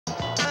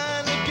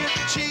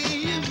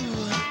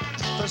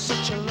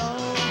such a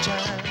long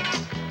time.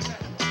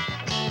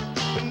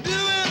 Been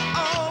doing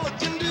all I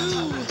can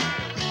do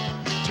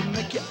to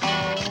make you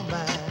all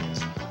mine.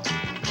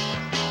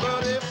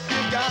 But if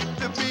you got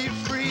to be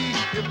free,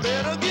 you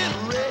better get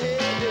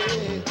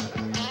ready.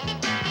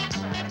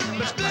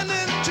 Been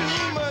spending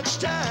too much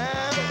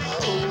time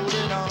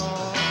holding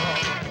on.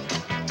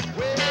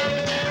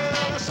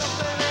 Well,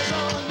 something is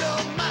on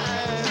your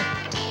mind.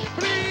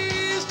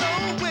 Please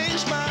don't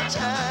waste my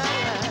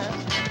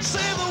time.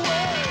 Say the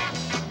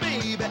word,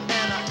 baby,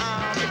 and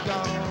I'll be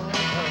gone.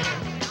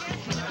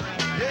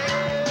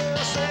 Yeah,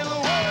 say the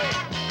word,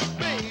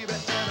 baby,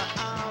 and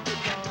I'll be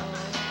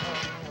gone.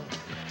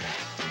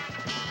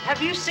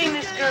 Have you seen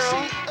this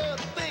girl?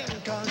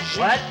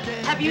 What?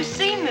 Have you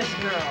seen this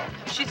girl?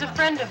 She's a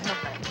friend of mine.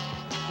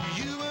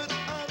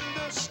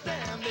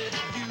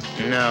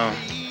 No,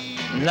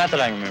 not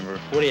that I can remember.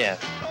 What do you have?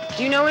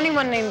 Do you know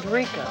anyone named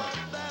Rico?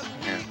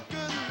 Yeah.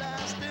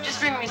 Just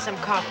bring me some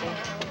coffee.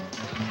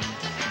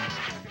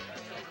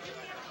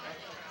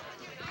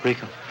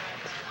 Rico,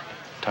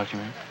 talk to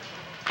me.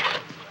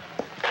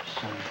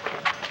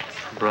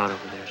 Broad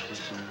over there.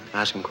 She's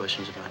asking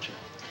questions about you.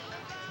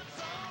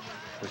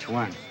 Which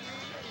one?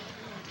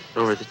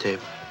 Over at the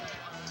table.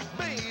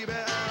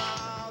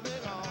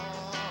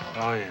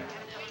 Oh, yeah.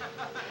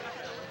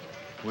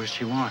 What's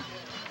she want?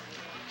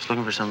 She's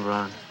looking for some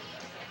broad.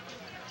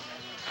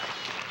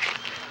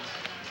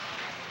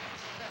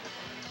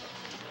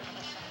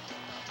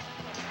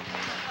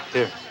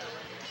 Here,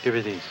 give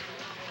her these.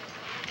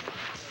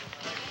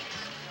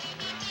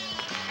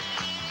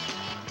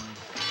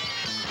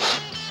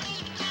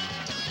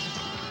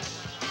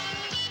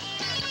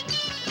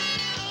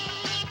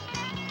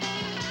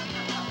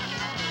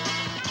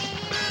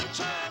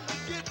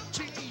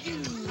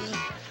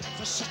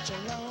 For such a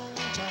long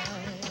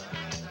time,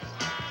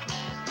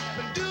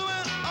 been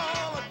doing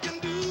all I can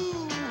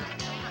do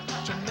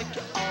to make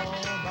you all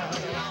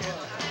mine.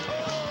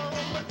 Oh,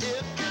 but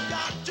if you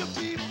got to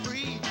be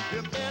free,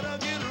 you better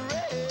get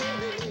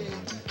ready.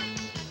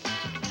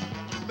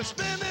 Been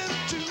spending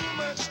too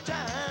much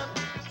time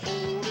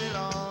holding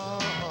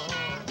on.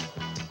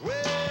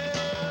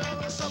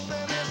 Well,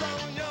 something is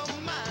on your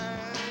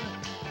mind.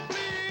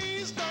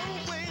 Please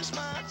don't waste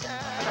my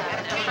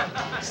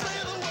time. Say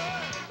the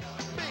word,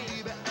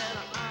 baby, and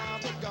I'll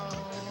be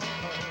gone.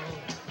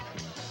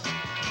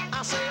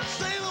 I said,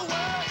 say the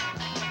word,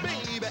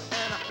 baby,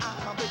 and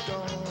I'll be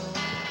gone.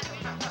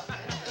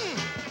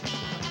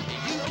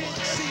 You can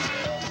see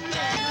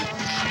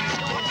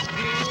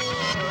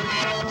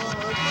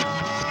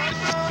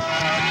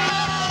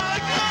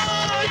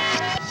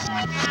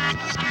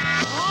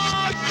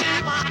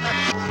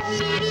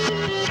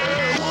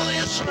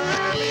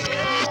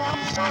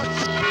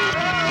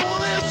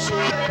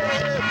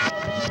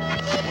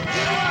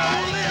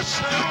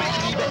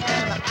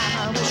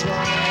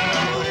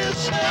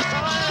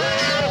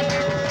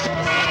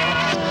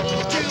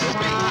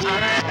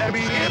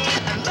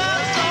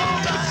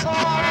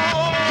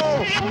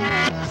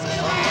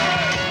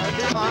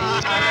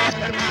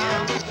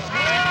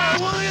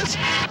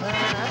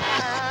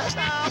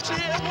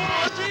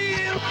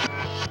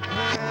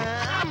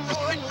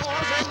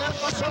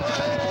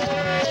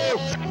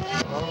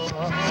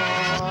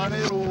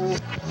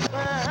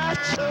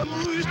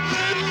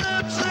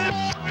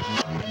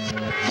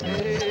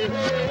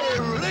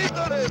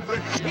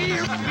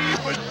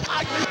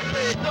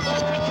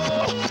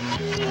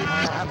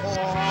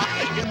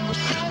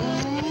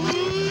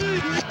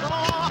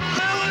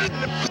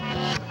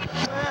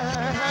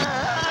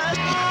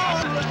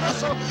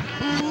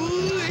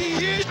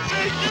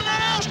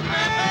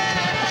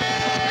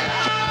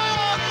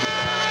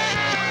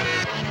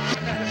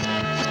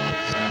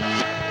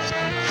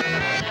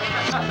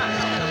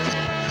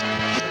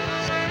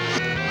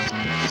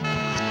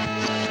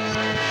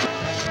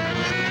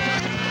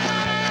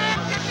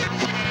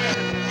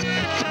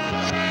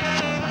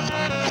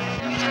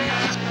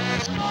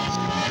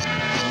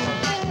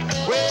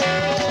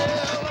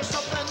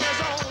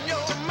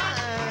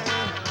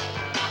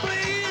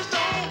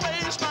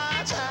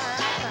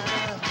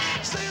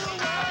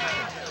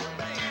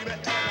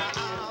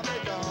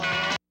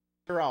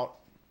out.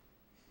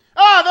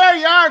 Oh, there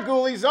you are,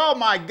 ghoulies. Oh,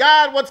 my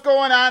God, what's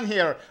going on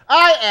here?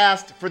 I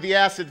asked for the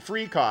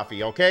acid-free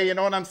coffee, okay? You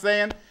know what I'm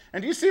saying?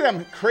 And do you see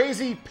them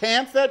crazy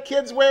pants that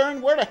kid's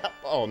wearing? Where the hell?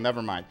 Oh,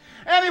 never mind.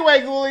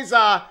 Anyway, ghoulies,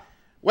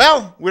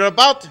 well, we're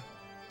about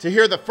to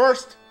hear the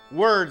first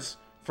words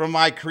from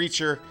my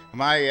creature,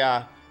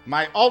 my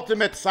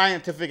ultimate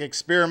scientific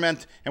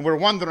experiment, and we're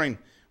wondering,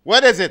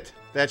 what is it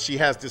that she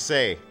has to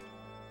say?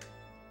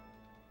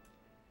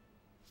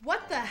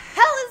 What the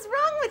hell is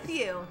wrong with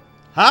you?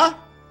 Huh?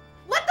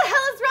 What the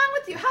hell is wrong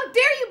with you? How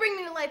dare you bring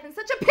me to life in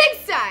such a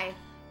pigsty?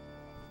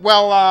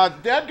 Well,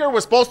 Edgar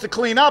was supposed to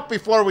clean up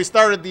before we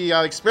started the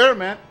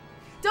experiment.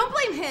 Don't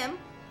blame him.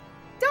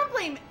 Don't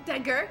blame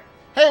Edgar.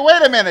 Hey,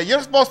 wait a minute.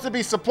 You're supposed to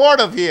be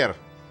supportive here.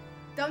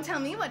 Don't tell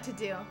me what to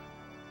do.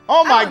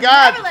 Oh, my God.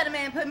 I will never let a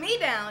man put me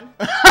down.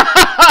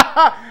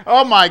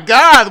 Oh, my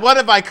God. What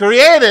have I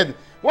created?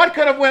 What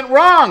could have went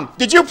wrong?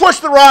 Did you push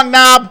the wrong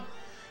knob?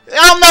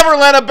 I'll never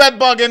let a bed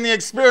bug in the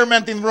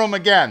experimenting room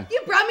again.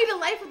 You brought me to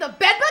life with a bed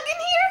bug in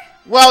here?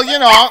 Well, you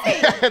know,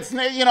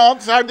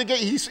 it's hard to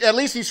get. At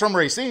least he's from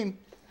Racine.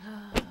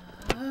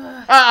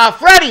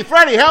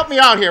 Freddie, help me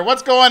out here.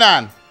 What's going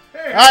on?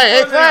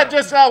 Hey, Fred.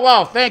 Just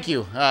well, thank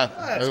you.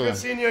 It's good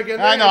seeing you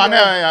again. I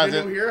know.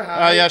 You're new here.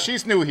 Hi. Yeah,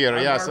 she's new here.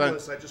 I'm Yes.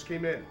 Marvelous. I just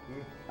came in.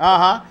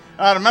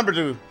 Remember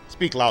to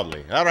speak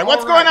loudly. All right.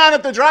 What's going on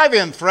at the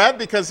drive-in, Fred?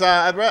 Because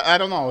I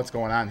don't know what's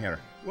going on here.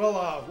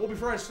 Well,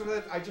 before I started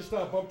that, I just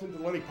bumped into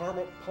Lenny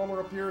Palmer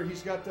up here.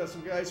 He's got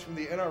some guys from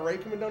the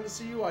NRA coming down to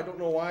see you. I don't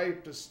know why.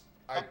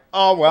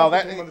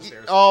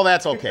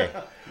 That's okay.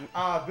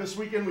 This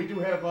weekend we do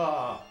have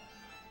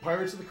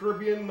Pirates of the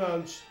Caribbean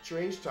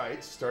Strange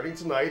Tides starting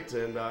tonight,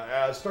 and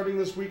starting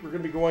this week we're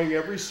going to be going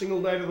every single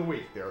night of the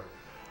week there.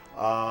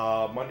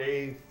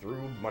 Monday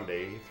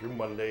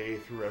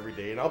through every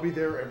day, and I'll be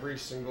there every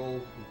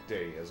single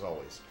day as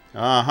always.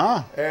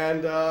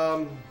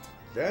 And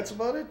that's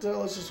about it.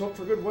 Let's just hope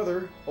for good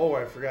weather. Oh,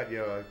 I forgot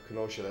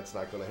Kenosha. That's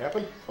not going to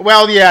happen.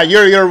 Well, yeah,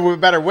 you're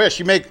better wish.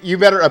 You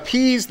better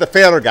appease the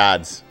fair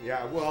gods.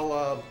 Yeah,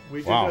 well,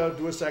 we did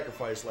do a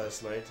sacrifice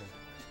last night.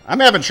 I'm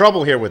having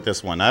trouble here with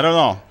this one. I don't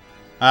know.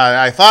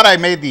 I thought I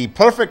made the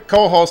perfect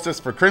co-hostess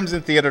for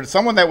Crimson Theater,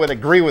 someone that would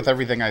agree with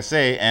everything I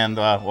say, and,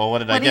 what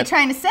did I get? What are you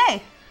trying to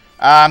say?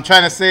 I'm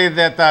trying to say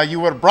that you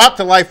were brought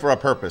to life for a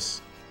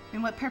purpose.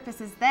 And what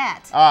purpose is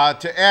that?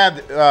 To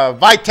add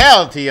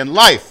vitality and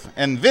life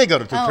and vigor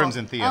to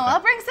Crimson Theater. Oh,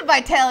 I'll bring some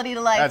vitality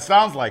to life. That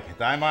sounds like it.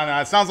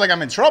 It sounds like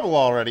I'm in trouble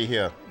already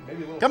here.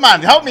 Come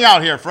on, help me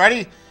out here,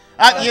 Freddie.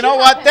 You know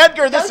what,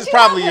 Edgar, this is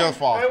probably your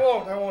fault. I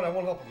won't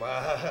help him.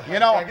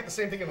 I get the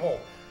same thing at home.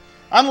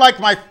 Unlike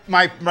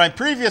my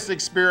previous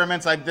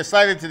experiments, I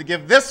decided to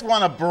give this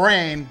one a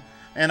brain,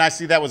 and I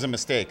see that was a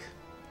mistake.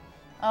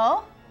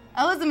 Oh?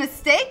 That was a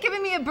mistake,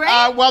 giving me a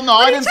brain? Well, no,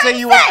 I didn't say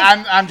you were.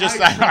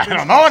 I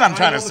don't know what I'm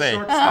trying to say.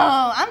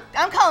 Oh,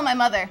 I'm calling my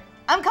mother.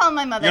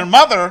 Your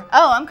mother?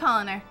 Oh, I'm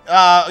calling her.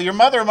 Your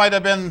mother might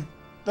have been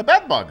the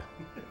bed bug.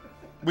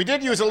 We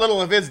did use a little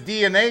of his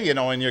DNA,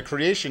 in your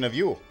creation of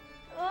you.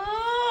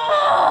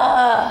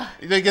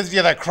 It gives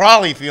you that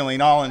crawly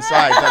feeling all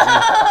inside, doesn't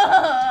it?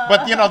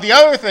 But, the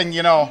other thing,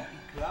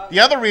 the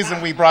other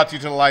reason we brought you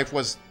to life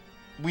was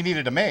we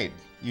needed a maid.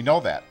 You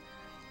know that.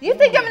 You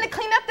think I'm going to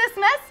clean up this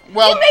mess?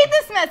 Well, you made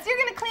this mess. You're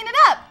going to clean it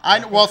up.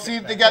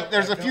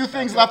 There's a few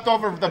things left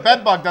over. The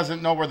bed bug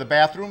doesn't know where the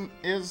bathroom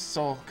is,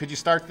 so could you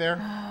start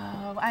there?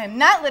 Oh, I am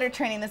not litter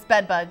training this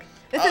bed bug.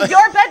 This is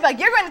your bed bug.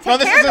 You're going to take care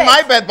of it. No, this isn't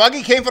my bed bug.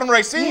 He came from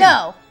Racine.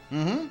 No.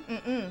 Ooh,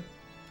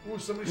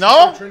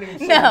 no?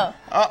 No.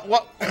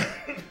 What?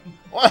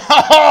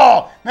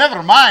 Oh,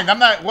 never mind. I'm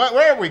not.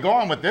 Where are we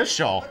going with this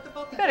show?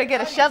 You better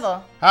get a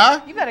shovel.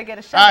 Huh? You better get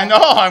a shovel. I know.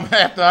 I'm gonna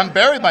have to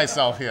unbury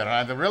myself here.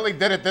 I really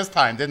did it this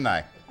time, didn't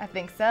I? I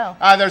think so.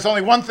 There's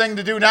only one thing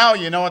to do now.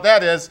 You know what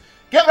that is?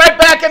 Get right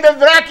back into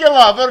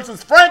Dracula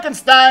versus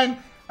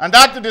Frankenstein on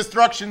Dr.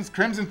 Destruction's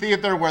Crimson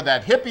Theater, where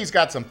that hippie's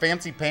got some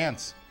fancy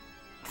pants.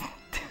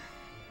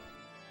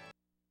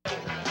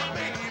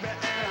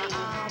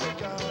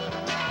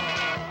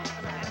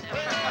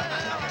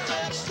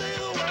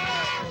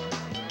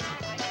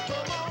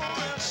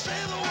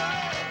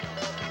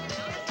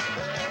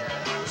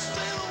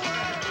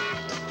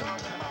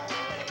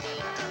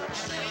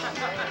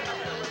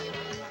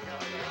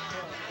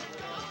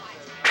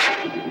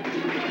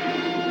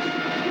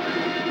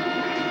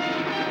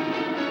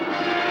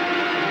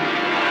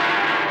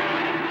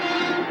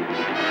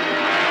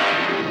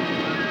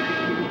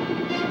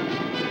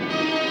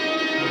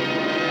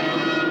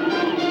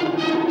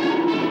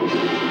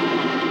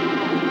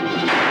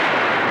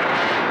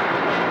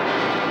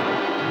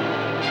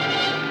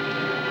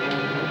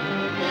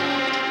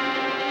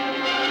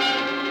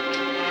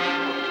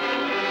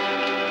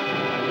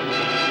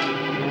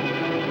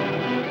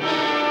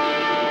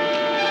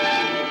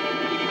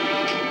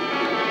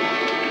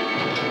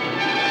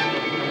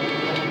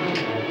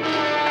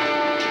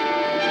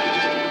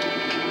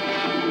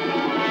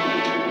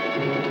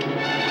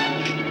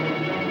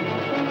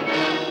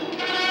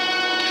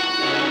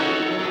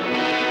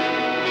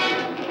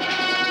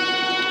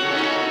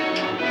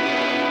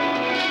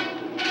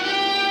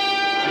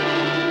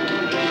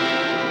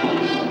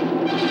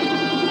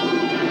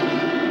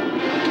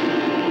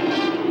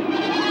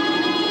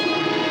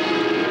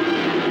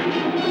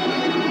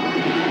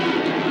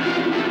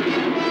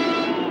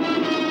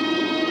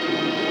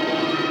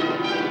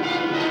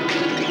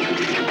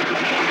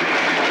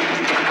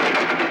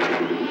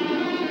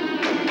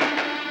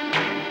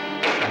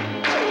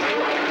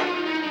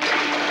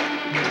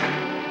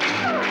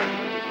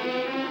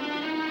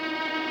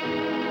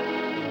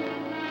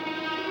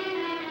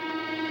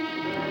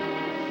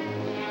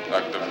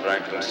 Dr.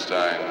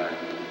 Frankenstein,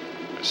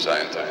 your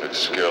scientific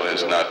skill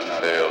has not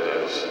failed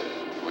us.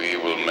 We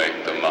will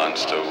make the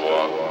monster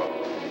walk.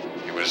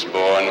 He was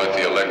born with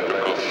the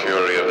electrical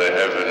fury of the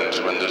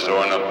heavens when the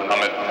Zorna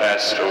comet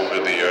passed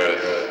over the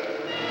earth.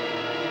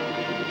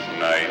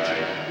 Tonight,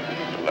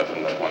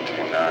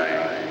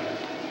 11:29,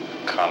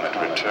 the comet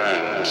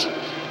returns,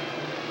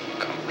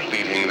 complete.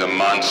 completing the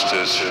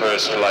monster's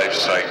first life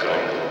cycle.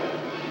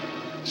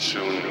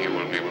 Soon he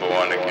will be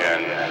born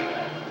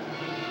again.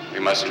 We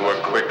must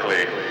work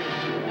quickly.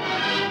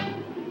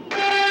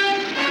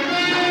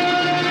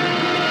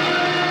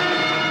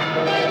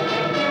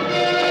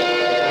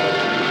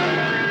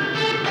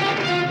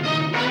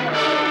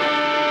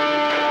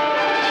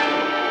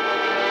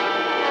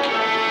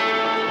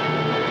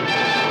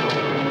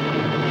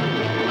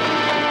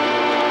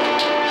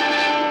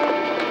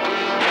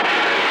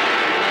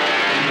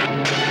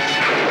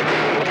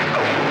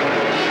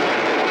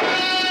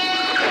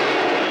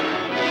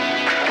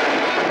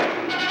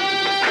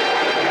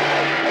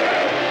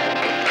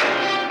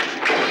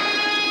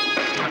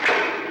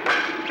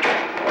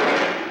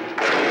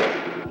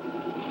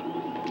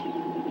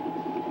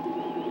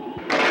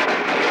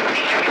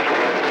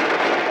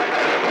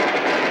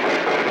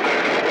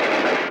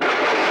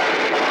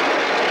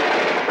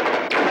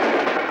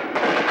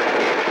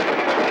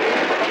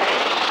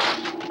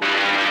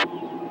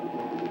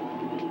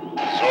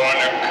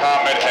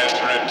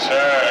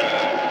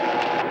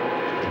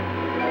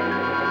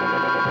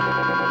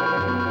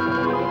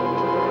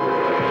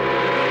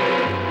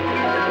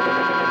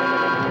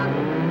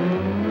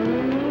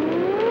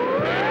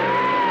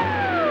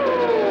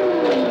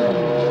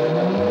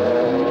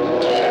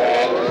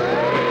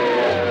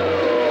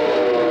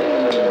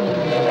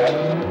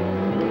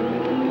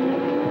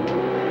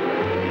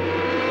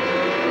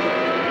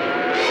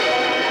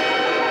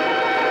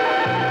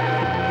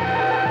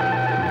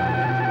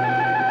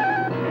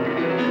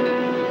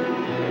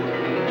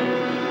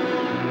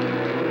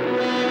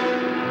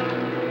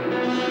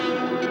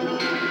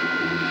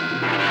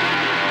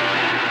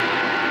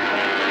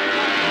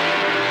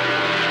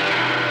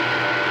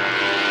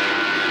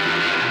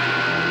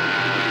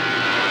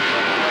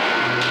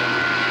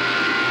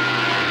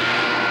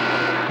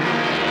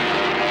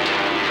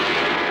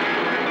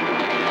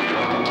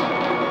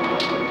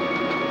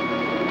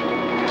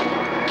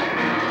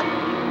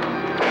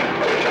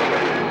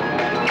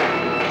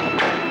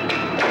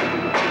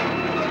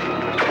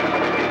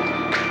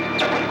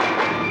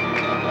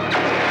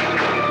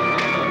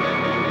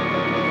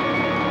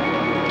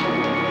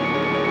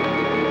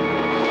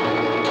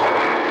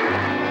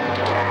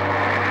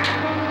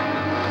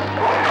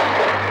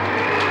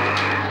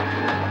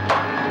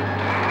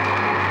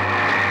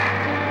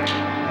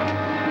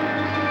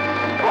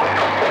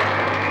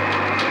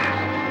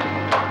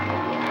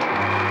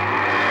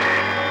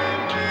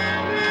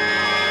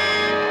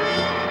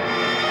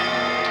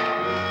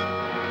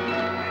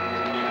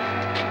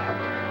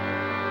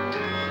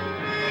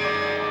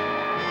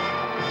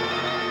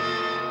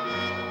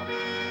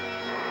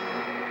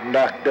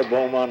 Dr.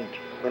 Beaumont,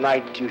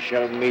 tonight you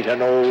shall meet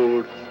an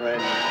old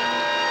friend.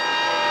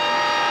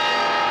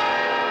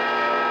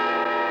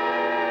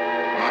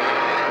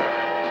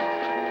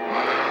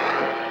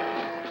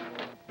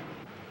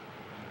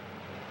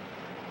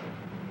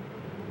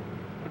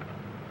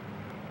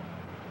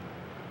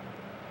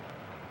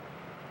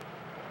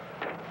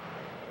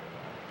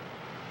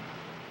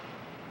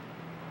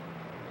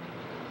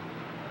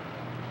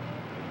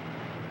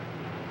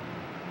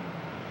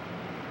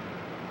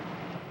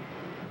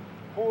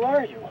 Who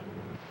are you?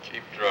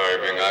 Keep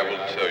driving, I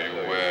will tell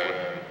you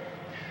where.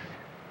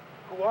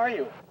 Who are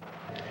you?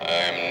 I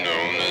am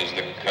known as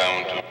the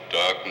Count of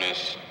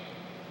Darkness,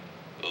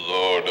 the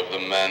Lord of the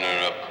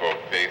Manor of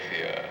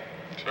Carpathia.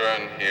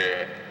 Turn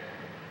here.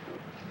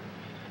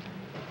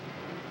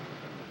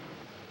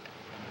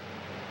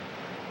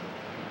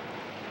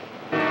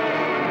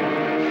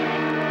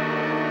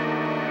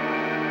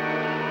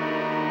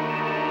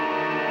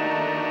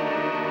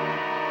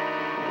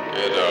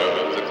 Get out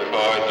of the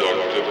car,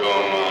 Dr.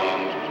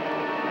 Beaumont.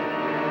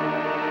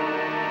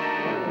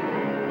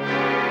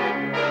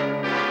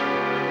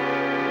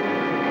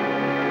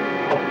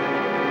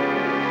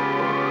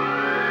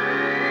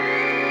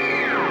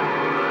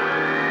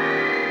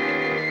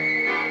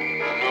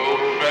 No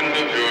friend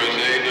of yours,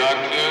 eh,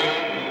 Doctor?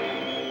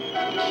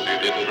 I see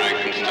that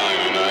Frankenstein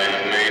and I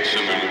have made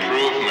some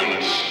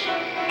improvements.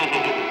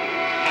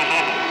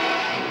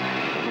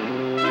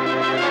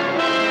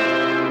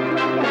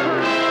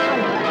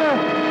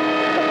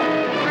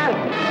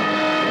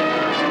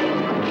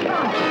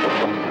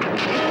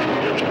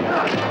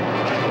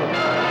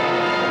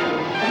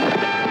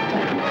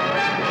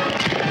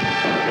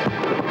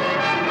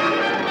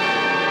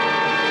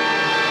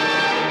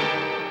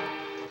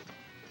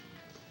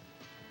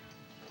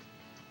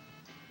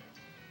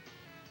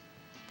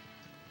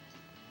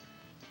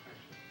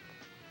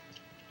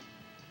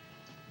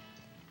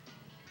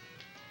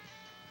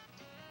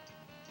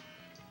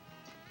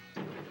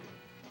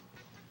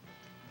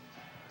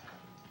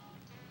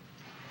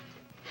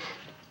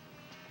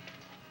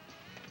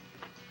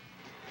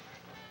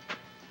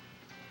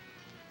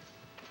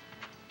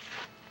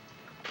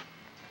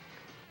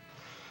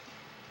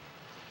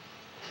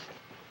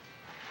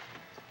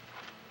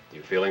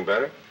 You feeling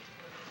better?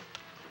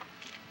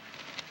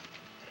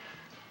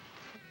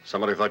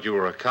 Somebody thought you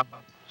were a cop,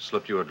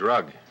 slipped you a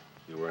drug.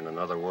 You were in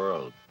another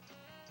world.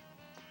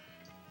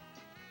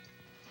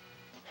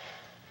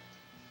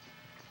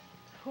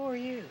 Who are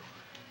you?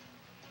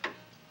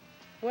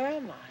 Where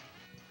am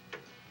I?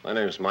 My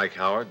name's Mike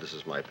Howard. This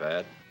is my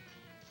pad.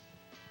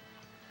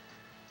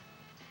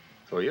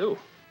 Who are you?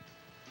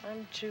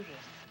 I'm Judith.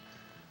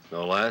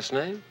 No last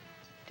name?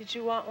 Did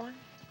you want one?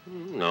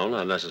 No,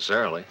 not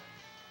necessarily.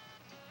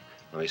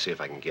 Let me see if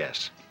I can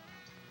guess.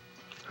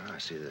 I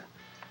see the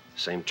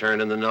same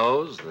turn in the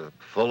nose, the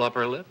full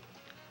upper lip.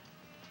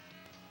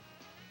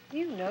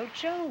 You know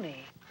Joni.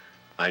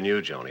 I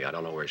knew Joni. I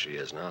don't know where she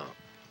is now.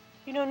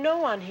 You know, no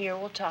one here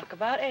will talk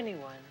about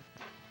anyone.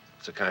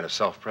 It's a kind of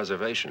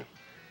self-preservation.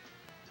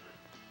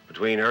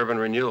 Between urban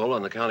renewal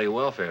and the county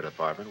welfare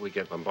department, we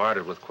get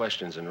bombarded with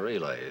questions and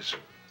relays.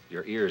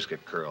 Your ears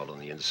get curled on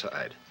the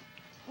inside.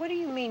 What do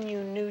you mean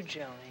you knew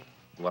Joni?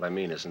 What I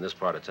mean is, in this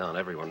part of town,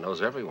 everyone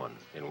knows everyone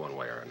in one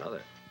way or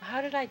another.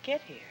 How did I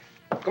get here?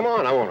 Come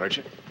on, I won't hurt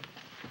you.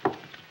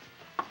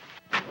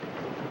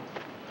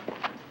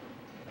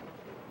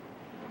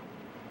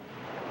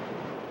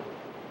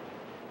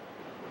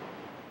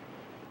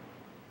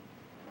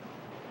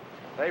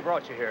 They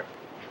brought you here.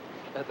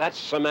 That's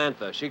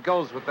Samantha. She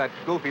goes with that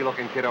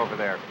goofy-looking kid over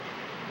there.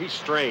 He's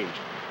strange.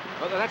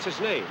 That's his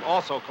name.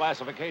 Also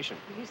classification.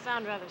 You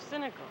sound rather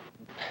cynical.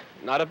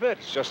 Not a bit.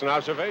 It's just an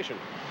observation.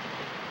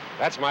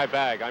 That's my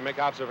bag. I make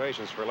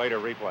observations for later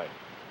replay.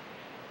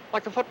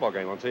 Like the football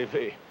game on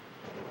TV.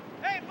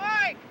 Hey,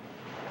 Mike!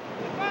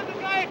 We found the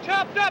guy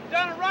chopped up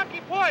down at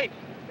Rocky Point.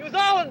 He was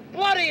all in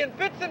bloody and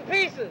bits and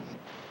pieces.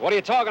 What are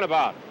you talking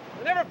about?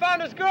 We never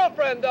found his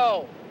girlfriend,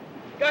 though.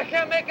 Guy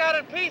can't make out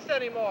in peace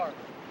anymore.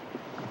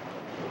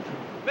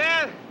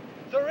 Man,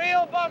 it's a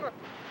real bummer.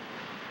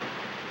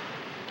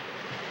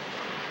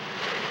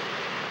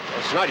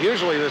 It's not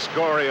usually this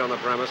gory on the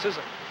premises.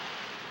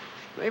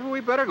 Maybe we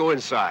better go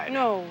inside.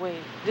 No,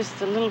 wait.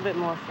 Just a little bit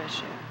more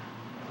fresh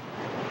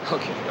air.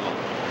 Okay, come on.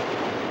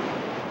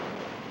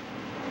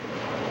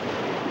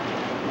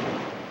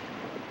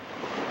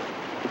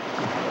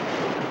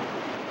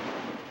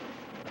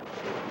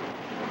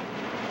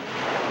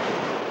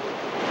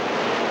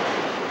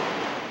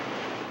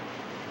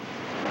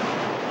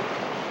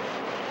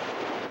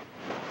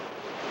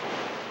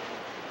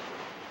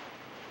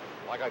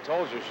 Like I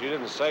told you, she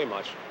didn't say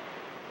much.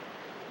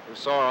 We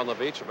saw her on the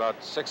beach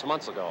about 6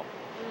 months ago.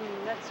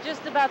 That's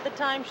just about the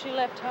time she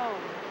left home.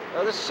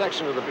 This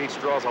section of the beach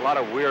draws a lot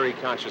of weary,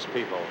 conscious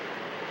people.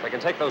 They can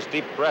take those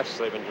deep breaths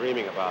they've been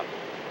dreaming about.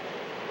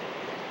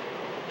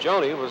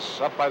 Joni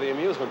was up by the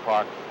amusement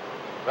park.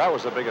 That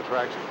was the big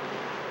attraction.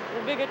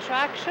 The big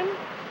attraction?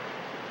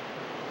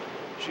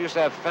 She used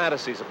to have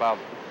fantasies about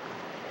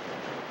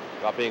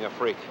being a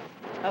freak.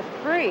 A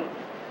freak?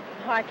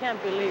 Oh, I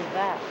can't believe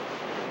that.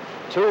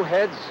 2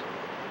 heads,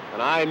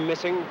 an eye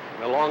missing,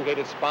 an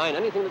elongated spine,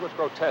 anything that was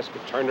grotesque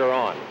that turned her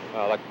on.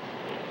 Well,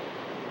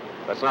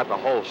 that's not the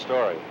whole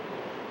story.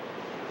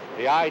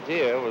 The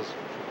idea was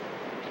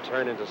to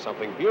turn into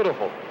something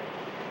beautiful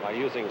by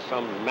using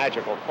some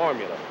magical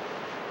formula.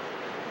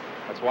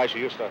 That's why she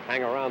used to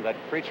hang around that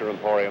creature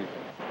emporium.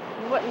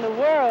 What in the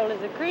world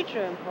is a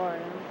creature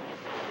emporium?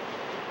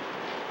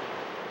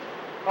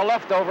 A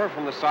leftover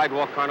from the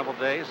sidewalk carnival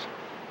days,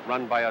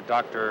 run by a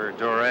Dr.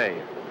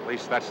 Duray. At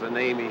least that's the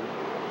name he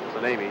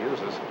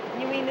uses.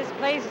 You mean this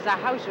place is a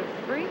house of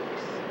freaks?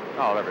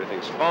 Oh,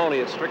 everything's phony.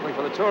 It's strictly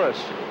for the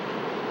tourists.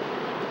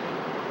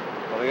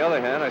 On the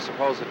other hand, I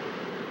suppose it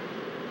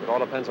all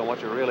depends on what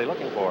you're really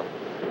looking for.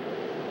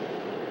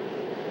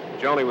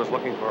 Joni was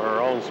looking for her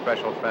own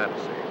special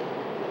fantasy.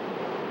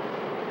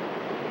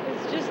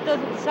 This just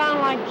doesn't sound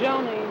like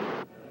Joni.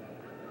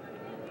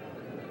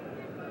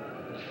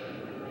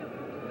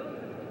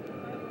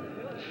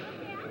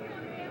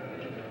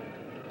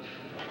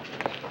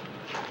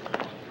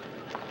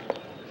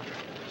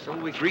 So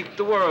we greet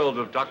the world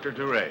of Dr.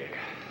 Duray.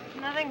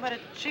 Nothing but a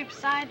cheap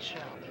sideshow.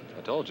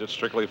 I told you, it's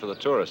strictly for the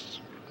tourists.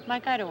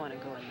 Mike, I don't want to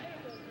go in there.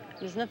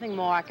 There's nothing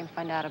more I can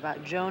find out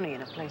about Joni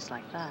in a place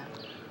like that.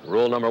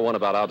 Rule number 1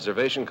 about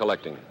observation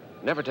collecting.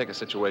 Never take a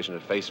situation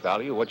at face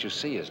value. What you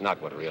see is not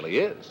what really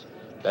is.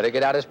 Better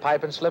get out his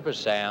pipe and slippers,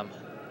 Sam.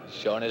 He's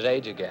showing his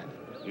age again.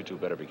 You two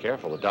better be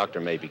careful. The doctor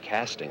may be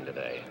casting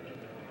today.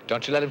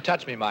 Don't you let him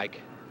touch me,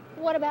 Mike.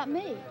 What about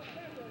me?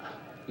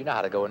 You know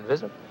how to go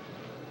invisible.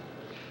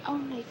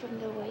 Only from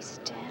the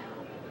waist down.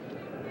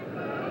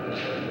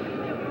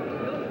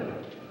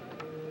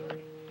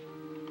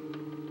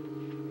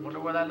 Wonder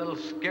where that little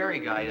scary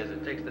guy is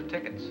that takes the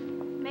tickets.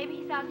 Maybe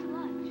he's out to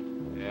lunch.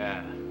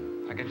 Yeah,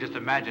 I can just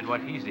imagine what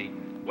he's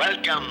eating.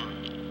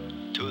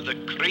 Welcome to the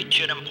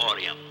Creature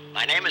Emporium.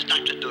 My name is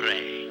Dr.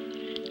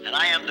 Duray, and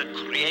I am the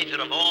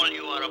creator of all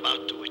you are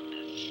about to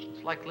witness.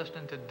 It's like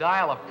listening to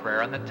dial-up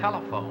prayer on the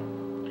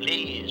telephone.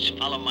 Please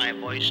follow my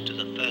voice to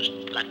the first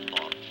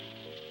platform.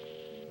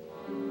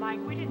 Mike,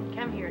 we didn't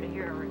come here to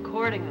hear a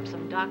recording of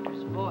some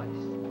doctor's voice.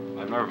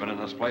 I've never been in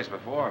this place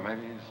before.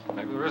 Maybe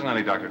there isn't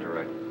any Dr.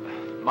 Duray.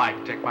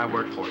 Mike, take my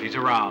word for it. He's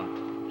around.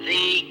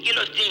 The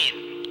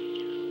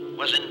guillotine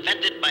was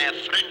invented by a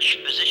French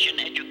physician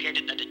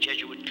educated at a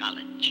Jesuit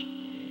college.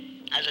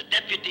 As a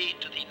deputy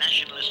to the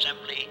National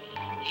Assembly,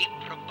 he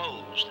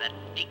proposed that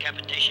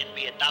decapitation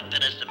be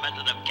adopted as the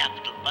method of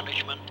capital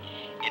punishment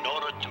in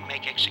order to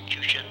make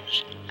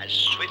executions as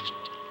swift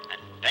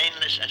and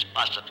painless as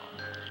possible.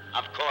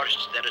 Of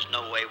course, there is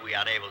no way we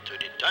are able to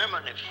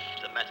determine if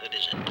the method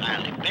is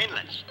entirely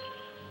painless,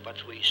 but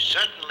we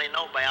certainly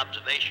know by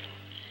observation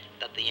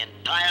that the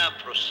entire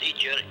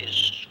procedure is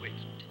swift.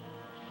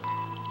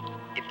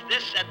 If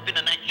this had been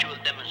an actual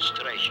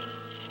demonstration,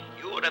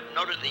 you would have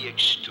noted the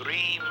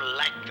extreme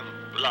lack of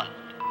blood.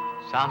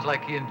 Sounds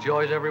like he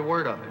enjoys every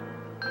word of it.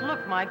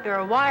 Look, Mike, there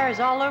are wires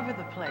all over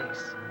the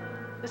place.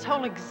 This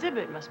whole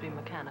exhibit must be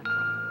mechanical.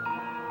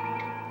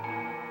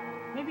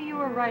 Maybe you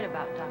were right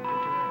about Dr.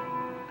 Duray.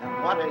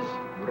 And what is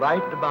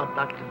right about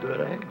Dr.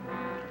 Duray?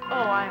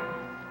 Oh,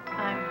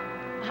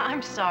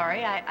 I'm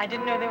sorry. I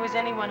didn't know there was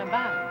anyone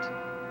about.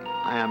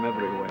 I am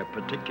everywhere,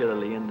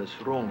 particularly in this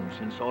room,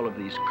 since all of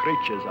these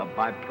creatures are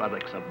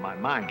byproducts of my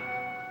mind.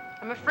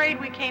 I'm afraid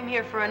we came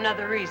here for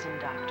another reason,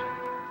 Doctor.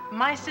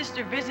 My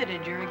sister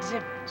visited your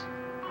exhibit.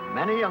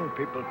 Many young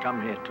people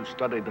come here to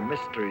study the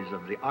mysteries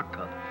of the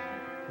occult.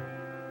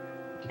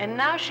 And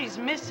now she's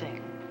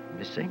missing.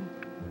 Missing?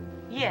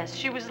 Yes,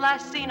 she was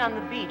last seen on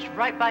the beach,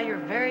 right by your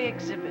very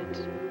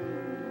exhibit.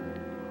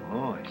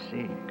 Oh, I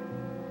see.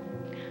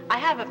 I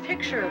have a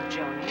picture of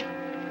Joni.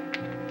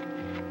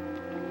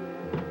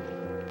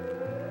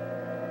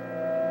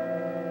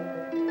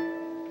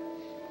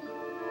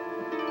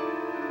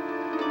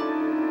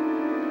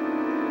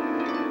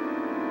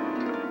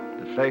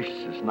 The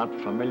face is not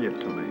familiar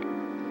to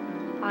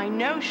me. I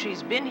know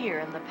she's been here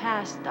in the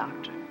past,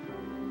 Doctor.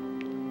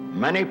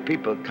 Many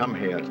people come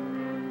here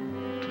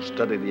to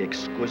study the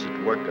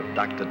exquisite work of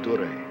Dr.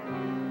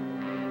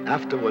 Duray.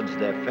 Afterwards,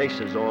 their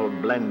faces all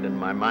blend in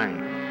my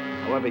mind.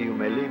 However, you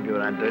may leave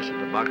your address at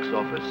the box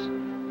office,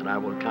 and I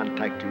will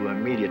contact you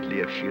immediately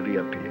if she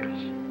reappears.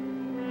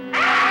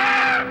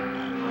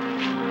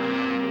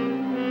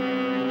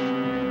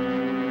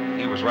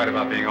 He was right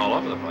about being all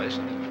over the place.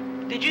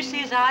 Did you see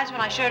his eyes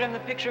when I showed him the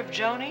picture of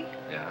Joni?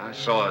 Yeah, I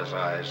saw his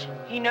eyes.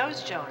 He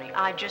knows Joni.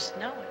 I just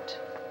know it.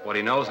 What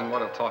he knows and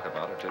what he'll talk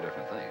about are two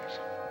different things.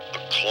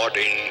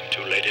 According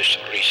to latest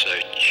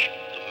research,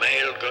 the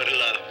male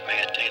gorilla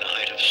may attain a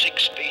height of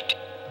 6 feet.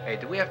 Hey,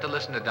 do we have to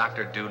listen to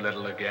Dr.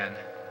 Doolittle again?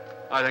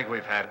 I think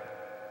we've had...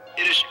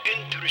 It is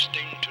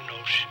interesting to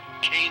note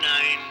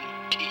canine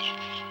teeth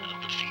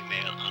of the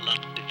female are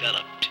not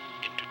developed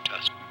into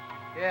tusks.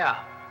 Yeah,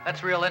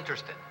 that's real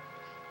interesting.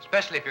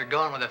 Especially if you're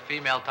going with a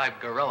female-type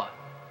gorilla.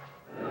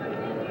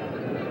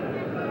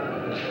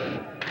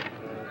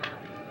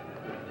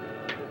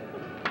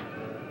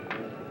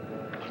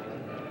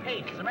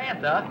 Hey,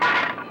 Samantha,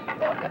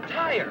 look, a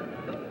tire.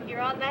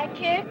 You're on that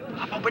kick?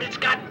 Oh, but it's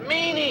got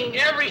meaning.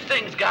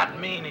 Everything's got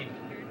meaning.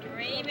 You're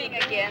dreaming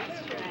again,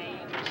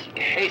 Strange.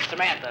 Hey,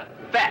 Samantha,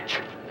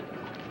 fetch.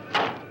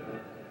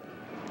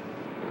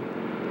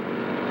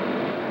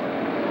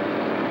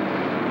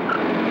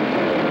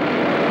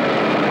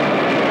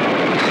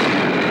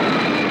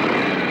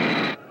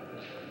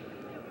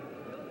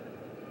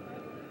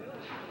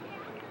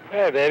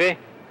 Hey, baby.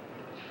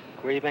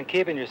 Where you been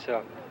keeping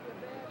yourself?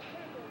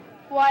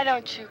 Why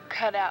don't you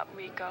cut out,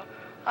 Rico?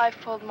 I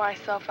pulled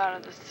myself out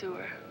of the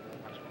sewer.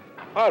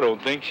 I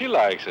don't think she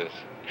likes us.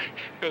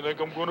 I think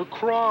I'm gonna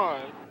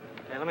cry.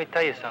 Hey, let me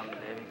tell you something,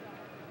 baby.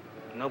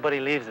 Nobody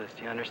leaves us,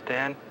 do you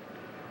understand?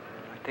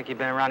 I think you've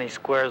been around these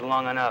squares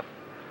long enough.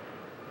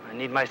 I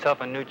need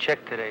myself a new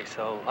chick today,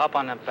 so hop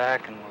on the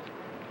back and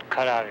we'll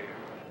cut out of here.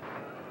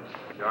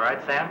 You all right,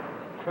 Sam?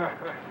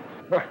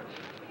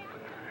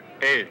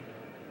 Hey,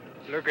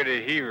 look at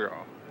the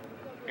hero.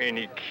 Ain't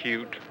he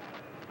cute?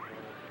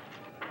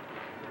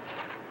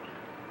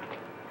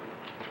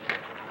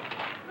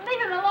 Leave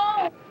him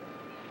alone.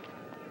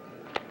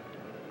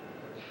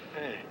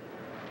 Hey,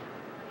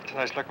 it's a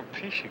nice looking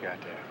piece you got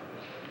there.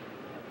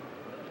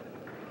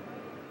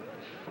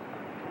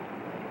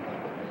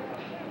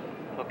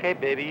 Okay,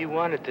 baby, you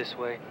want it this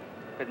way.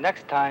 But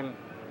next time,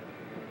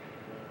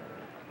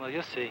 well,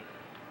 you'll see.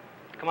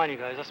 Come on, you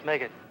guys, let's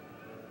make it.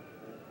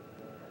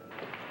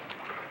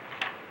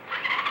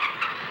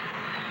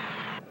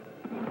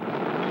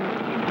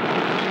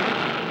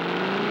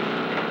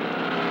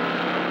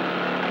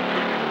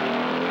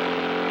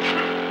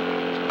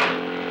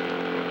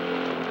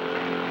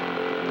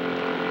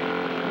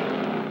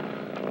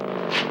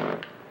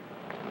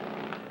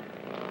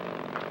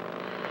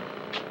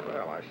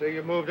 See,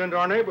 you moved into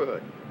our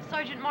neighborhood.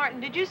 Sergeant Martin,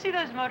 did you see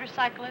those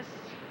motorcyclists?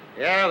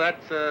 Yeah,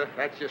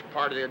 that's just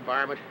part of the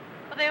environment.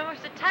 Well, they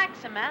almost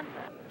attacked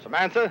Samantha.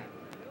 Samantha,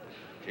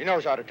 she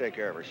knows how to take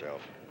care of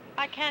herself.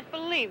 I can't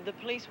believe the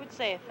police would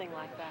say a thing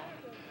like that.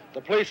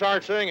 The police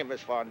aren't saying it, Miss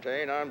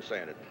Fontaine. I'm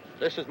saying it.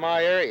 This is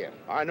my area.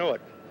 I know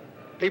it.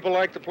 People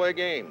like to play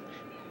games.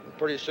 And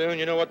pretty soon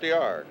you know what they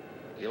are.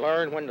 You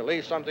learn when to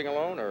leave something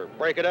alone or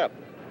break it up.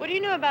 What do you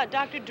know about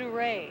Dr.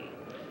 Duray?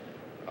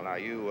 Well, now,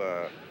 you,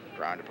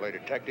 trying to play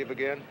detective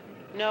again?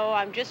 No,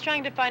 I'm just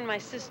trying to find my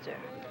sister.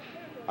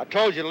 I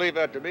told you to leave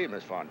that to me,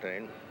 Miss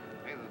Fontaine.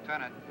 Hey,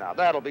 Lieutenant. Now,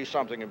 that'll be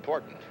something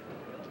important.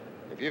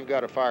 If you've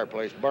got a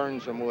fireplace,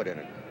 burn some wood in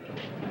it.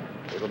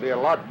 It'll be a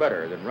lot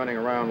better than running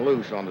around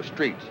loose on the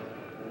streets.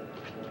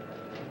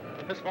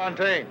 Miss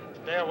Fontaine,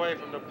 stay away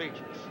from the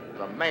beaches.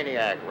 There's a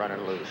maniac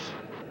running loose.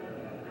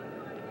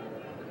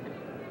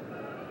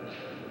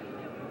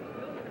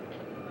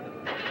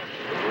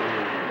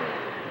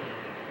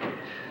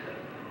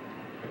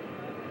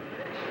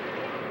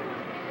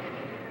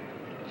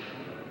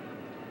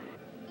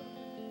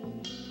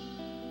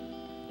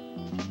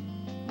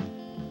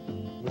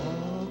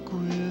 Walk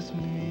with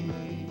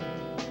me.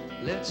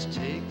 Let's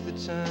take the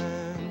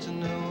time to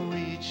know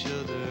each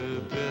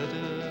other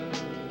better.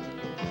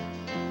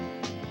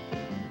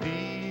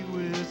 Be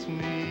with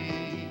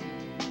me.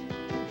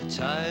 The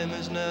time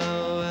is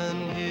now,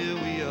 and here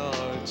we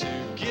are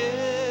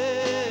together,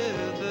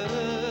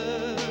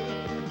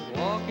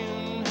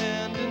 walking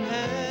hand in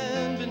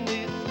hand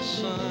beneath the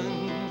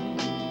sun,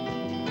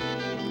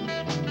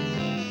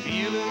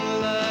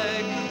 feeling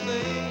like the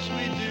things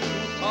we do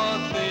are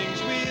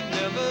things we've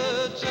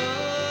never done.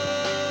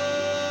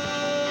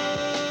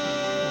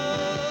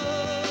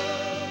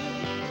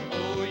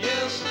 Oh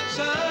yes, the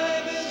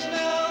time is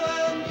now,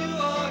 and you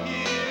are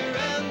here,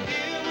 and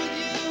here with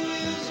you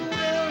is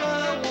where I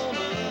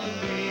wanna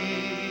be.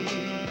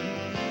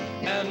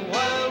 And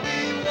while we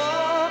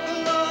walk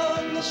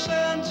along the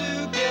sand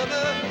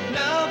together,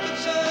 now could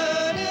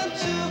turn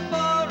into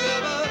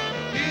forever.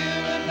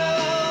 Here and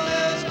now,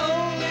 there's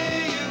only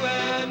you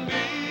and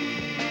me.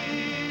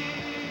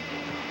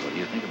 What do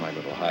you think of my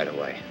little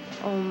hideaway?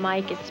 Oh,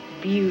 Mike, it's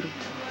beautiful.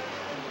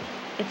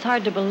 It's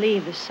hard to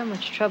believe there's so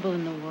much trouble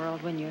in the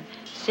world when you're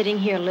sitting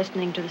here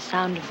listening to the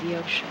sound of the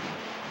ocean.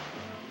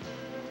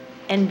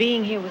 And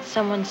being here with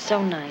someone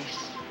so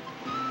nice.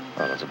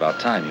 Well, it's about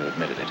time you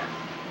admitted it.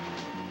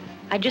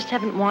 I just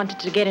haven't wanted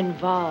to get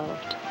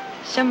involved.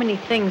 So many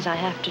things I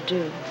have to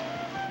do.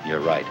 You're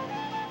right.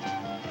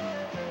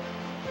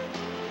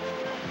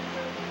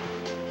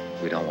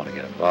 We don't want to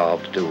get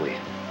involved, do we?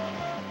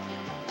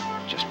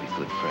 Just be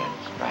good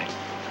friends, right?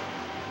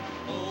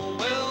 Oh,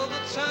 well,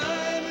 the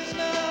time is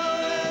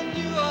now, and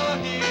you are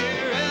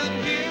here,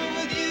 and here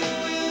with you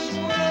is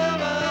where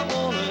I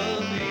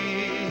wanna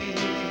be.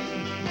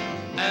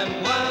 And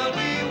while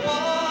we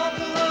walk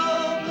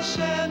along the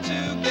sand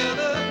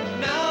together,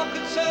 now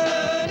could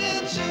turn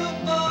into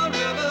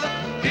forever.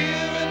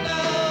 Here and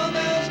now,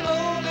 there's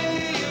only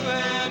you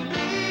and me.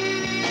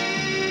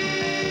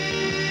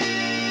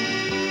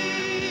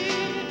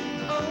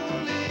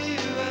 Only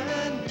you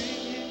and me.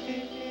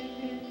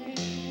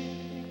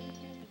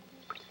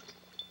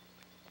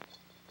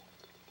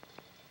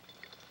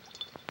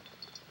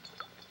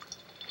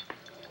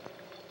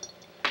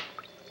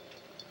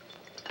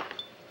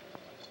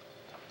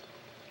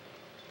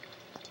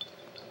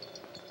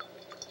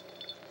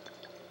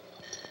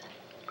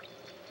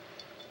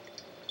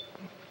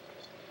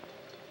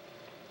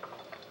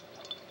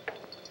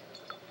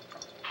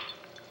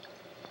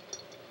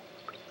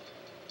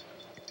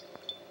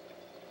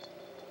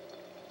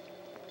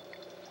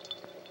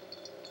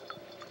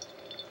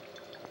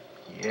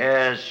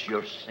 Yes,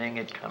 you're seeing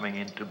it coming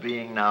into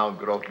being now,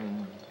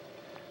 Groton.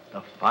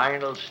 The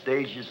final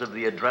stages of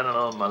the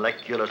adrenal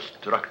molecular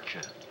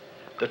structure.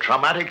 The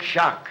traumatic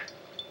shock,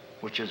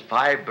 which has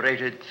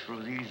vibrated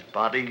through these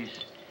bodies,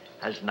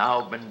 has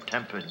now been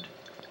tempered.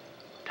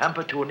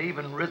 Tempered to an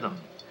even rhythm.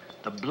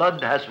 The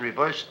blood has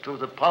reversed through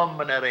the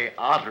pulmonary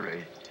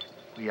artery.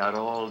 We are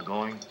all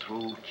going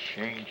through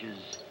changes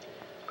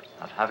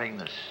of having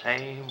the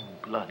same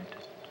blood.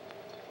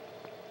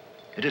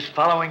 It is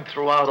following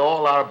throughout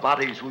all our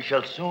bodies. We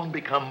shall soon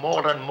become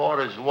more and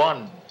more as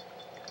one.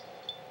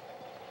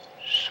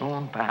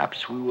 Soon,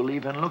 perhaps, we will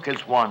even look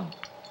as one.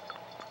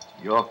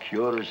 Your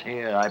cure is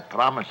here, I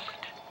promised.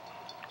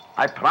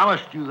 I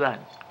promised you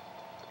that.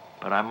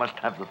 But I must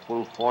have the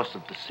full force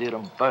of the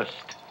serum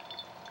first.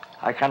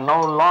 I can no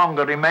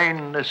longer remain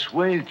in this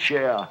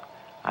wheelchair.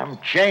 I'm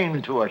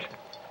chained to it.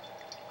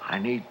 I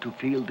need to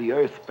feel the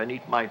earth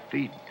beneath my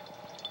feet.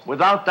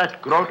 Without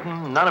that,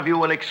 Groton, none of you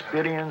will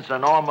experience a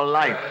normal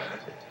life.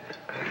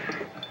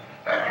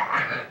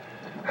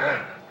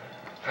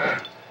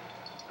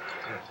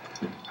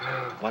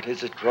 What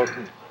is it,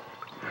 Groton?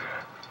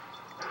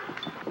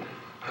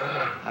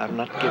 I've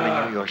not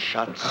given you your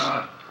shots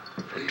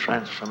for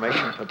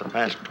transformation for the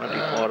past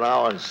 24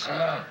 hours.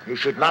 You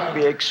should not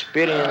be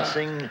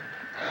experiencing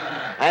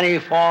any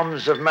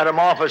forms of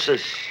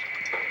metamorphosis.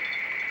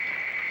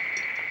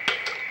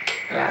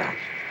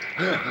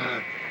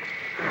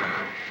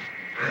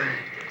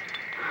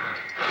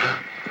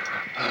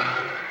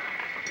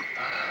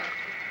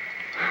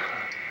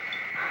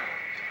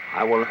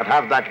 I will not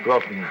have that,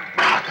 Groton.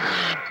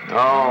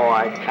 No,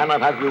 I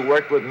cannot have you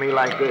work with me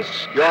like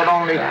this. Your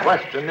only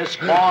question, this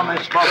form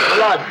is for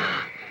blood.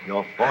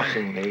 You're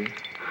forcing me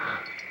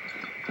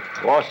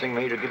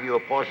to give you a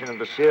portion of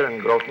the serum,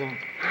 Groton.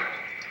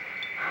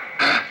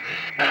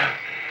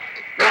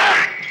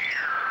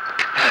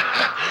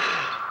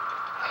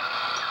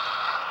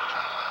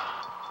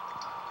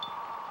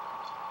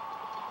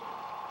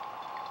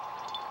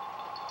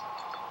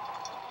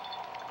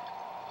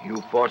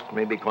 You forced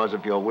me because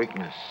of your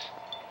weakness.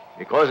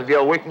 Because of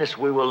your weakness,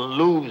 we will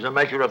lose a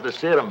measure of the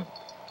serum.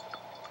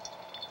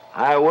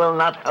 I will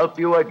not help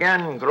you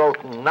again,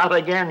 Groton, not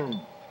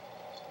again.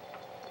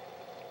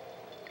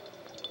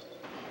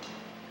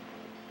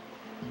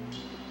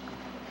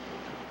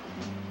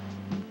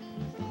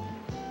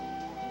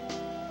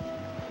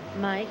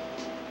 Mike,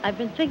 I've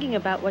been thinking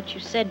about what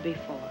you said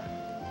before.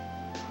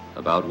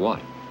 About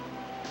what?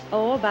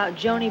 Oh, about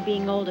Joni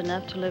being old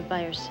enough to live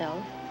by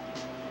herself.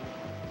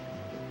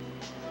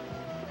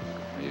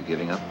 Are you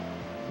giving up?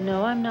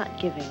 No, I'm not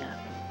giving up.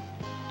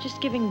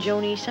 Just giving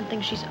Joni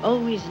something she's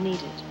always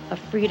needed. A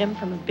freedom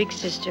from a big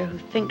sister who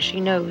thinks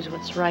she knows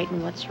what's right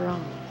and what's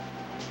wrong.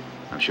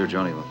 I'm sure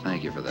Joni will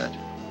thank you for that.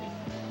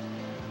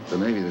 But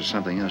maybe there's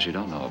something else you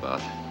don't know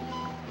about.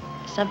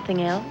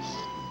 Something else?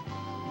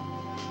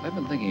 I've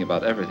been thinking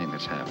about everything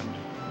that's happened.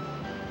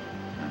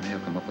 I may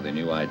have come up with a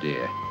new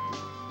idea.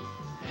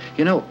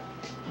 You know,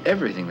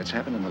 everything that's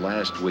happened in the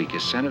last week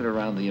is centered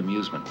around the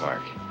amusement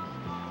park.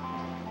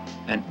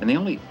 And the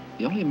only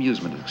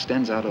amusement that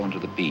extends out onto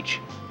the beach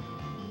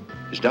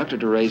is Dr.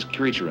 Duray's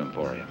Creature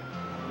Emporium.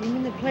 You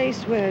mean the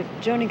place where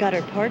Joni got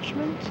her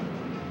parchment?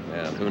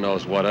 And who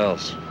knows what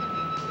else?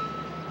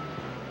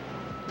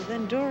 Well,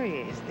 then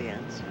Dory is the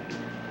answer.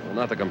 Well,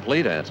 not the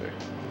complete answer.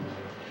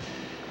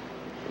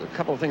 There's a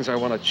couple of things I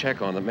want to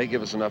check on that may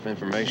give us enough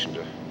information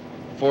to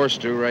force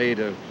Duray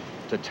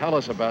to tell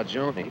us about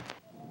Joni.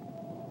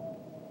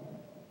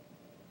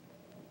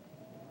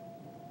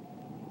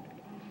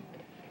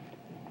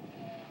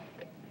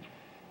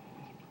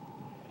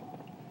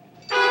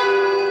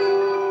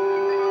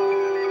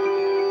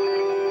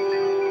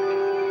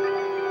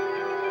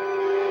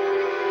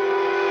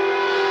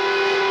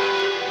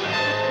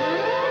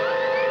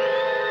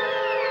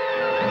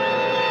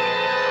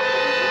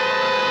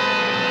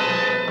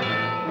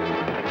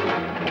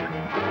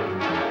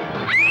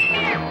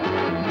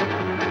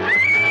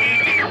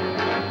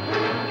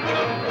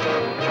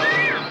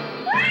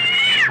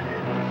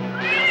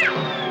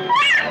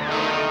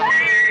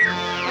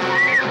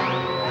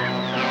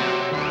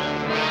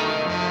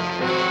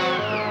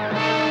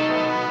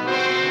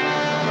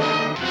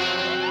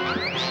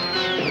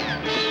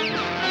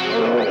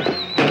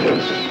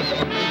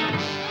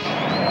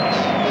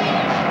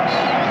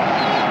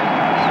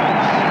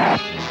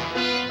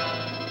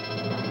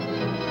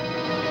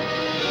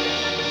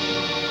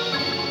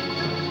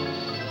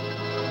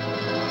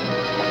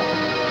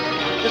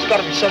 There's got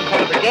to be some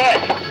kind of a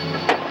gag.